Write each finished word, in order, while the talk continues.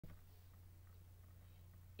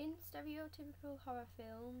stereotypical horror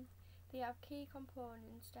films, they have key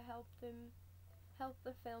components to help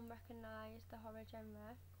the film recognise the horror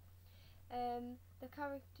genre. The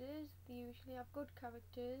characters, they usually have good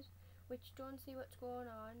characters which don't see what's going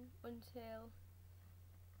on until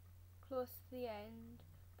close to the end,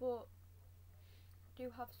 but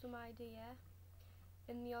do have some idea.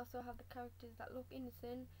 And they also have the characters that look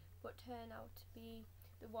innocent but turn out to be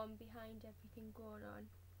the one behind everything going on.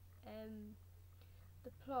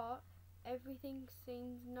 The plot, everything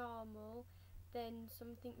seems normal, then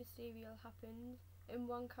something mysterious happens and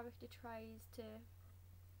one character tries to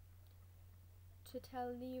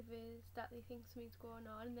tell the others that they think something's going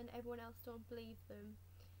on, and then everyone else don't believe them,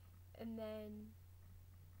 and then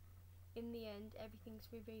in the end everything's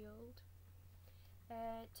revealed.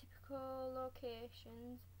 Typical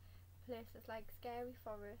locations, places like scary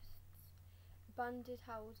forests, abandoned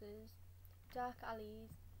houses, dark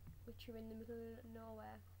alleys which are in the middle of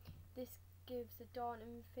nowhere. This gives a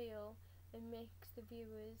daunting feel and makes the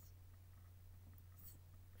viewers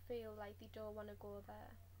feel like they don't want to go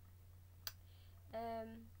there.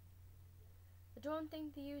 I don't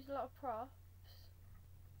think they use a lot of props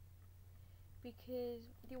because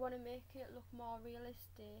they want to make it look more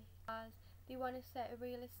realistic, as they want to set a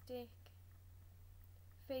realistic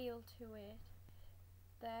feel to it.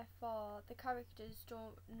 Therefore, the characters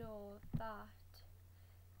don't know that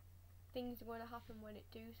things are going to happen when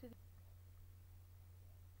it do. So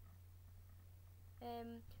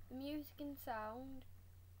the music and sound,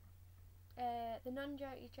 the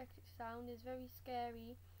non-diegetic sound is very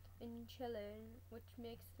scary and chilling, which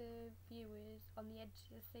makes the viewers on the edge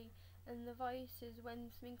of the seat. And the voices, when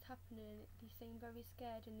something's happening, they seem very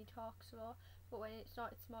scared and they talk slow, but when it's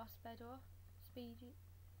not, it's more speedy.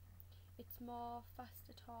 It's more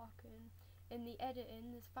faster talking. In the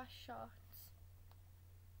editing, there's fast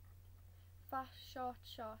short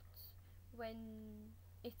shots when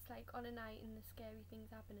it's like on a night and the scary things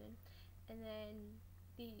happening, and then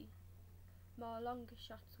the more longer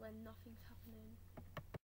shots when nothing's happening.